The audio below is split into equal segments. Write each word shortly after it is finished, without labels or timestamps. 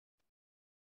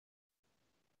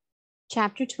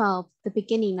Chapter 12, The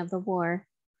Beginning of the War.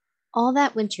 All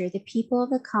that winter, the people of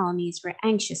the colonies were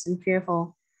anxious and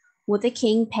fearful. Would the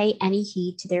king pay any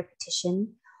heed to their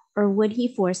petition, or would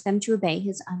he force them to obey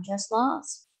his unjust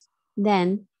laws?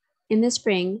 Then, in the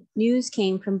spring, news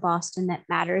came from Boston that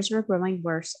matters were growing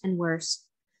worse and worse.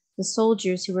 The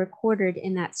soldiers who were quartered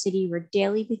in that city were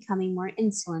daily becoming more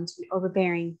insolent and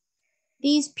overbearing.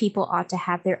 These people ought to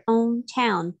have their own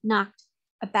town knocked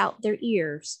about their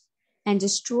ears and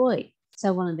destroyed,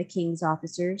 said one of the king's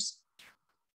officers.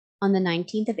 On the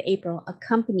 19th of April, a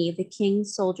company of the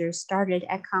king's soldiers started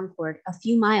at Concord, a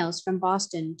few miles from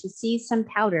Boston, to seize some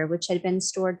powder which had been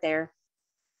stored there.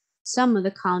 Some of the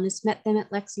colonists met them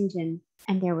at Lexington,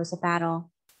 and there was a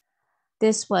battle.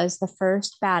 This was the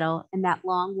first battle in that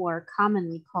long war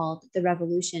commonly called the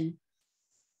Revolution.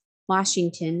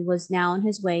 Washington was now on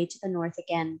his way to the North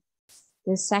again.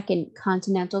 The Second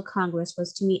Continental Congress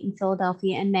was to meet in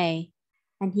Philadelphia in May,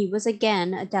 and he was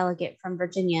again a delegate from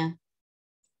Virginia.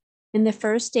 In the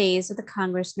first days of the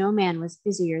Congress, no man was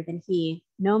busier than he.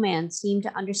 No man seemed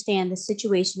to understand the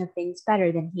situation of things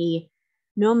better than he.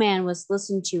 No man was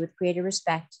listened to with greater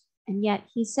respect, and yet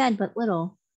he said but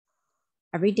little.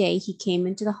 Every day he came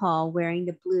into the hall wearing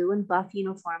the blue and buff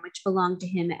uniform which belonged to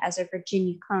him as a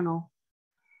Virginia colonel.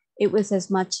 It was as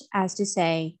much as to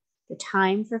say, "The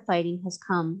time for fighting has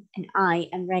come, and I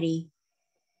am ready."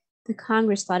 The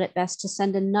Congress thought it best to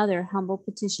send another humble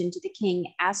petition to the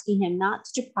king, asking him not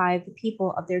to deprive the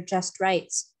people of their just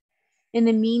rights. In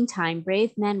the meantime,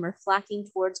 brave men were flocking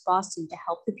towards Boston to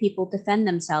help the people defend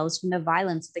themselves from the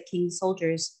violence of the king's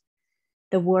soldiers.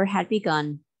 The war had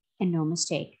begun, and no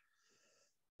mistake.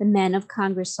 The men of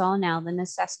Congress saw now the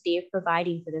necessity of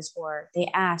providing for this war. They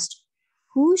asked,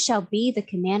 "Who shall be the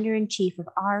commander-in-chief of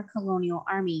our colonial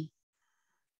army?"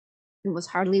 It was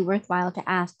hardly worthwhile to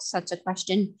ask such a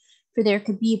question, for there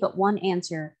could be but one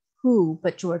answer: who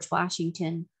but George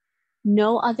Washington?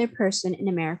 No other person in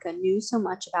America knew so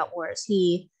much about war as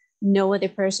he. No other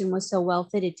person was so well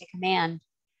fitted to command.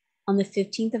 On the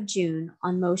 15th of June,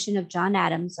 on motion of John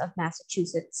Adams of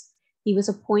Massachusetts, he was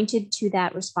appointed to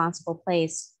that responsible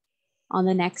place. On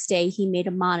the next day, he made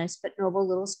a modest but noble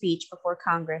little speech before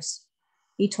Congress.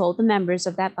 He told the members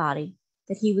of that body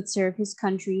that he would serve his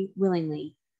country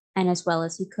willingly and as well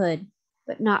as he could,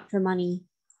 but not for money.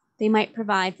 They might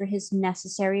provide for his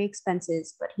necessary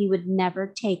expenses, but he would never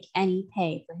take any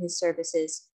pay for his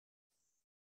services.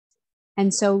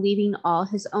 And so, leaving all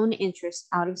his own interests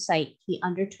out of sight, he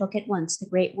undertook at once the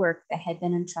great work that had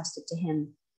been entrusted to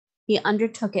him. He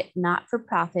undertook it not for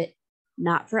profit,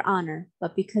 not for honor,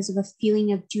 but because of a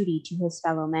feeling of duty to his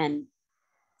fellow men.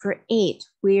 For 8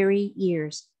 weary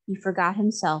years, he forgot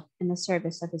himself in the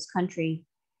service of his country.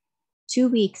 2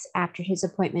 weeks after his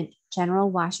appointment, General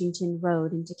Washington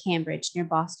rode into Cambridge near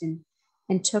Boston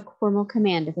and took formal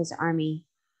command of his army.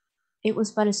 It was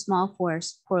but a small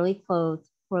force, poorly clothed,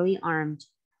 poorly armed,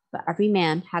 but every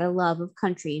man had a love of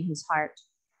country in his heart.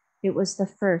 It was the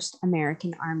first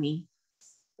American army.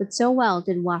 But so well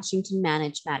did Washington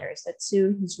manage matters that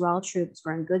soon his raw troops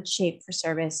were in good shape for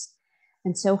service,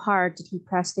 and so hard did he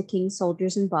press the king's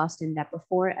soldiers in Boston that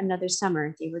before another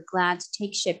summer they were glad to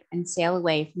take ship and sail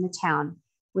away from the town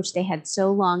which they had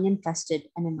so long infested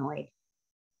and annoyed.